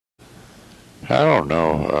I don't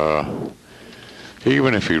know.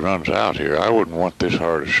 Even if he runs out here, I wouldn't want this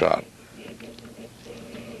hard a shot.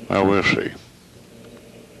 Well, we'll see.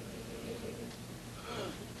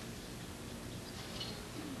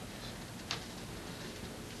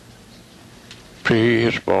 He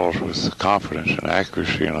hits balls with confidence and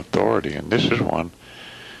accuracy and authority, and this is one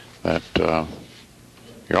that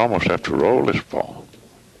you almost have to roll this ball.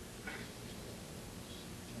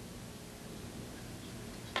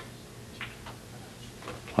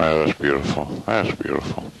 Well, that's beautiful. That's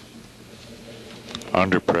beautiful.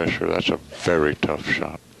 Under pressure, that's a very tough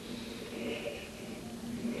shot.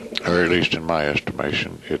 Or at least in my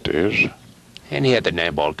estimation, it is. And he had the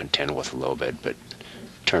 9 ball to contend with a little bit, but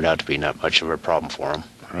turned out to be not much of a problem for him.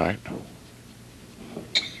 Right.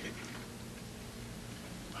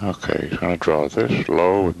 Okay, he's going to draw this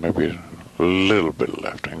low with maybe a little bit of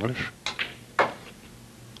left English.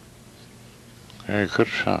 Very good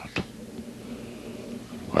shot.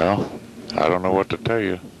 Well, I don't know what to tell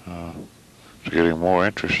you. It's getting more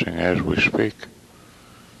interesting as we speak.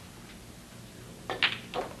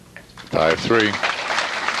 5-3.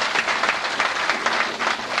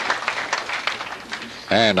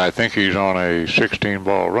 And I think he's on a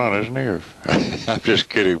 16-ball run, isn't he? Or I'm just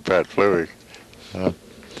kidding, Pat Fluig.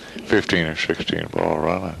 15 or 16-ball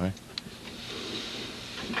run, I think.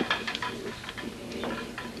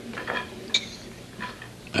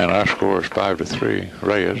 And our score is 5-3.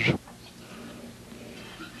 Reyes.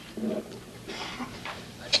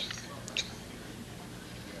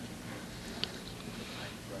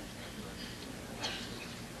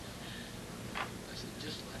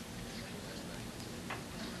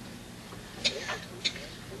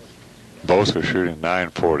 Both are shooting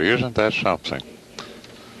 .940. Isn't that something?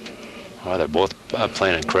 Well, they're both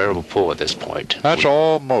playing an incredible pool at this point. That's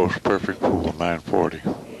almost perfect pool,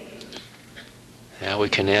 .940. Yeah, we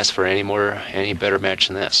can ask for any better match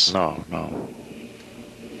than this. No, no.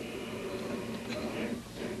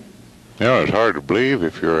 You know, it's hard to believe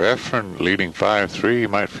if you're Efren leading 5-3, you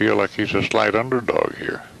might feel like he's a slight underdog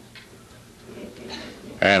here.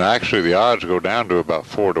 And actually, the odds go down to about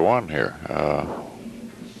 4-1 here.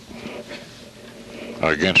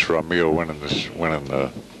 Against Ramil winning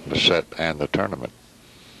the set and the tournament.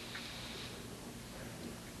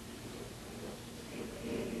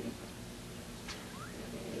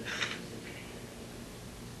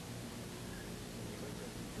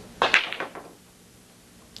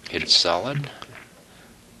 Hit it solid.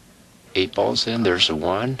 8 balls in, there's a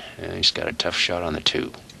 1, and he's got a tough shot on the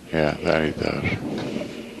 2. Yeah, that he does.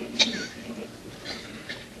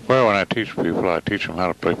 Well, when I teach people, I teach them how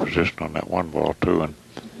to play position on that 1 ball too, and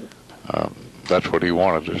that's what he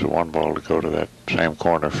wanted, is a 1 ball to go to that same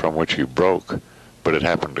corner from which he broke, but it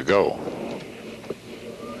happened to go.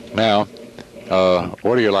 Now,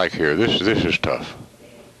 what do you like here? This is tough.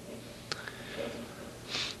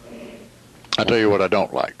 I'll tell you what I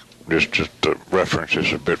don't like. Just to reference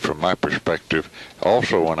this a bit from my perspective.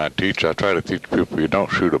 Also, when I teach, I try to teach people you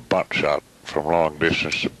don't shoot a bunt shot from long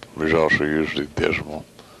distance. The results are usually dismal.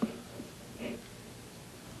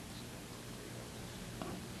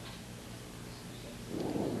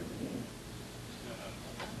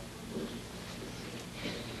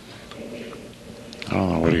 I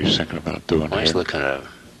don't know what he's thinking about doing well, here.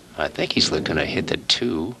 I think he's looking to hit the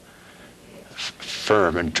 2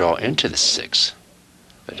 firm and draw into the 6.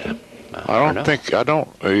 But I don't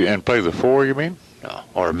and play the 4, you mean? No,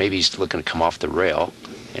 or maybe he's looking to come off the rail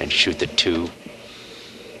and shoot the 2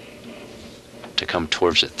 to come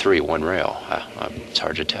towards the 3, 1 rail. It's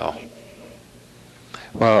hard to tell.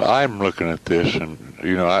 Well, I'm looking at this, and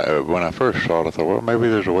when I first saw it, I thought, well, maybe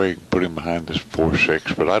there's a way you can put him behind this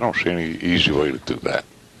 4-6, but I don't see any easy way to do that.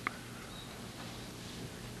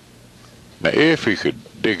 Now, if he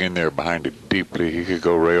could dig in there behind it deeply, he could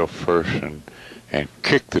go rail first and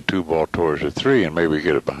kick the 2 ball towards the 3 and maybe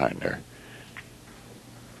get it behind there.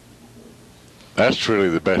 That's really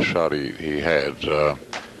the best shot he has.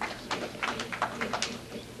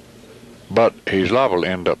 But he's liable to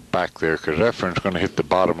end up back there because Efren's going to hit the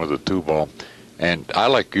bottom of the 2 ball. And I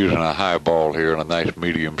like using a high ball here and a nice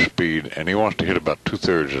medium speed, and he wants to hit about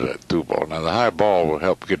 2/3 of that 2 ball. Now, the high ball will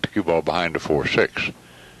help get the cue ball behind the 4-6.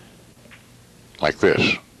 Like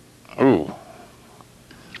this. Ooh.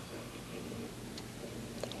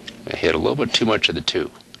 I hit a little bit too much of the 2.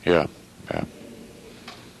 Yeah.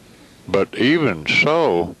 But even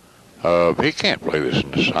so, he can't play this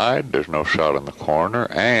in the side. There's no shot in the corner,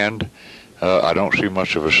 and I don't see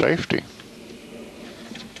much of a safety.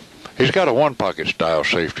 He's got a 1-pocket style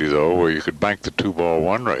safety, though, where you could bank the 2 ball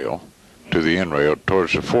 1 rail to the in rail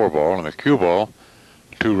towards the 4 ball, and the cue ball,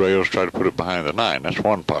 2 rails, try to put it behind the 9. That's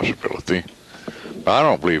one possibility. I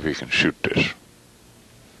don't believe he can shoot this.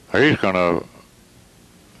 He's gonna...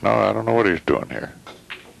 No, I don't know what he's doing here.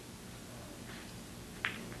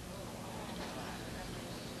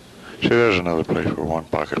 See, there's another place where one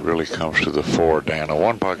pocket really comes to the fore, Dan. A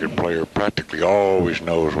one-pocket player practically always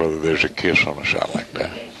knows whether there's a kiss on a shot like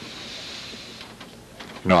that.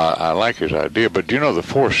 No, I like his idea, but you know the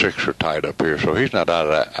 4-6 are tied up here, so he's not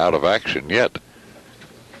out of action yet.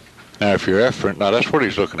 Now, if you're Efren, now that's what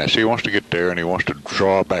he's looking at. See, he wants to get there, and he wants to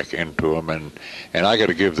draw back into him, and I got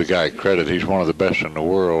to give the guy credit. He's one of the best in the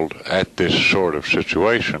world at this sort of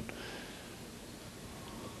situation.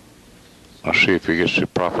 I'll see if he gets the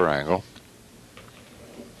proper angle.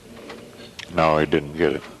 No, he didn't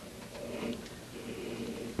get it.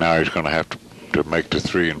 Now he's going to have to make the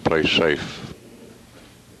 3 and play safe.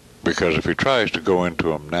 Because if he tries to go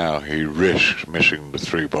into him now, he risks missing the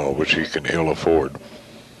 3 ball, which he can ill afford.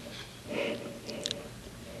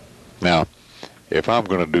 Now, if I'm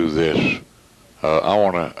going to do this, I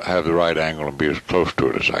want to have the right angle and be as close to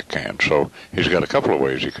it as I can. So he's got a couple of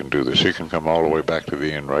ways he can do this. He can come all the way back to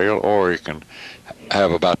the end rail, or he can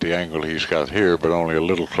have about the angle he's got here, but only a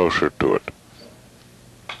little closer to it.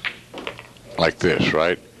 Like this,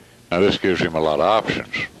 right? Now this gives him a lot of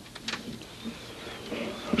options.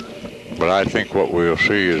 But I think what we'll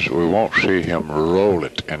see is we won't see him roll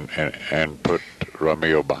it and put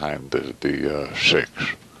Ramil behind the 6.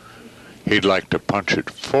 He'd like to punch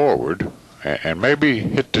it forward and maybe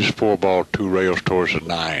hit this 4 ball 2 rails towards the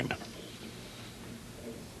 9.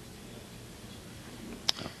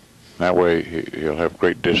 That way he'll have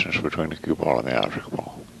great distance between the cue ball and the object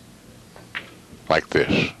ball. Like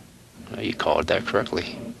this. You called that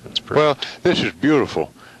correctly. That's perfect. Well, this is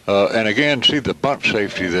beautiful. And again, see the bunt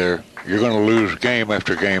safety there. You're going to lose game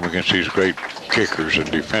after game against these great kickers and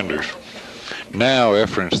defenders. Now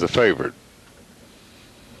Efren's the favorite.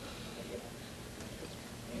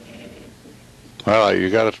 Well, you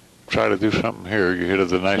got to try to do something here. You hit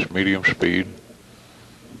it at a nice medium speed.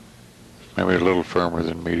 Maybe a little firmer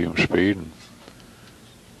than medium speed.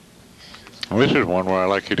 And this is one where I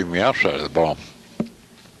like hitting the outside of the ball.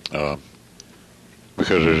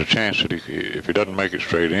 Because there's a chance that if he doesn't make it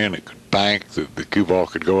straight in, it could bank, the cue ball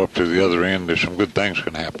could go up to the other end. There's some good things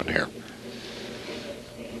can happen here.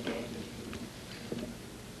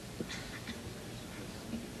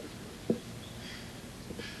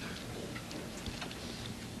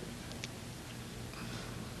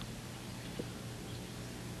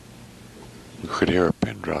 You could hear a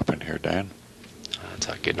pin drop in here, Dan. It's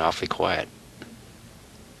getting awfully quiet.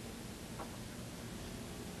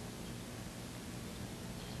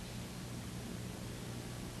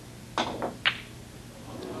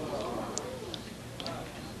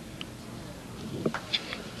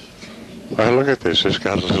 Well, look at this. It's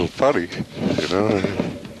got a little funny. You know,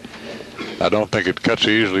 I don't think it cuts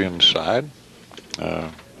easily inside.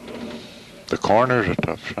 The corner's a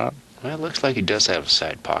tough shot. Well, it looks like he does have a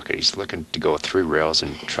side pocket. He's looking to go 3 rails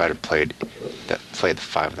and try to play the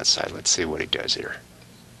 5 on the side. Let's see what he does here.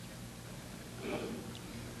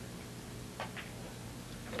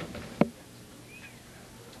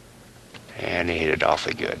 And he hit it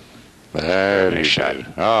awfully good. There he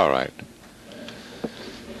shot. All right.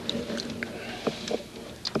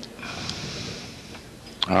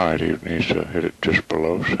 All right, he needs to hit it just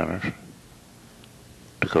below center.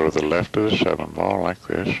 To go to the left of the 7 ball like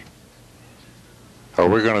this. Are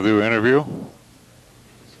we going to do interview?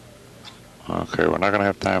 Okay, we're not going to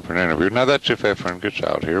have time for an interview. Now that's if Efren gets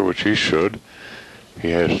out here, which he should.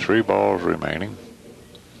 He has 3 balls remaining.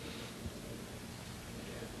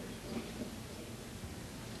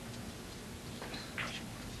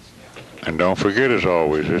 And don't forget, as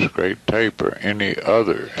always, this great tape or any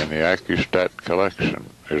other in the AccuStat collection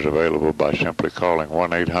is available by simply calling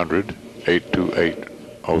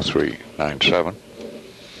 1-800-828-0397.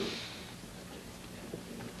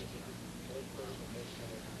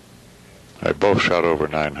 They both shot over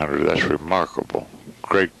 900. That's remarkable.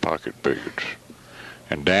 Great pocket billiards.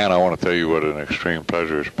 And Dan, I want to tell you what an extreme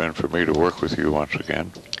pleasure it's been for me to work with you once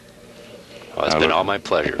again. Well, it's been all my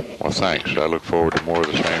pleasure. Well, thanks. I look forward to more of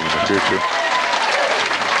the same in the future.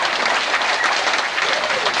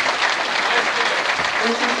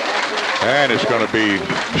 And it's going to be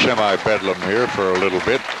semi-bedlam here for a little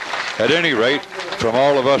bit. At any rate, from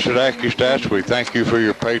all of us at AccuStats, we thank you for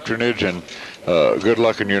your patronage and good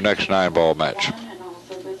luck in your next 9-ball match. And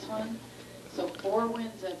also this one. So 4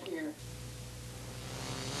 wins up here.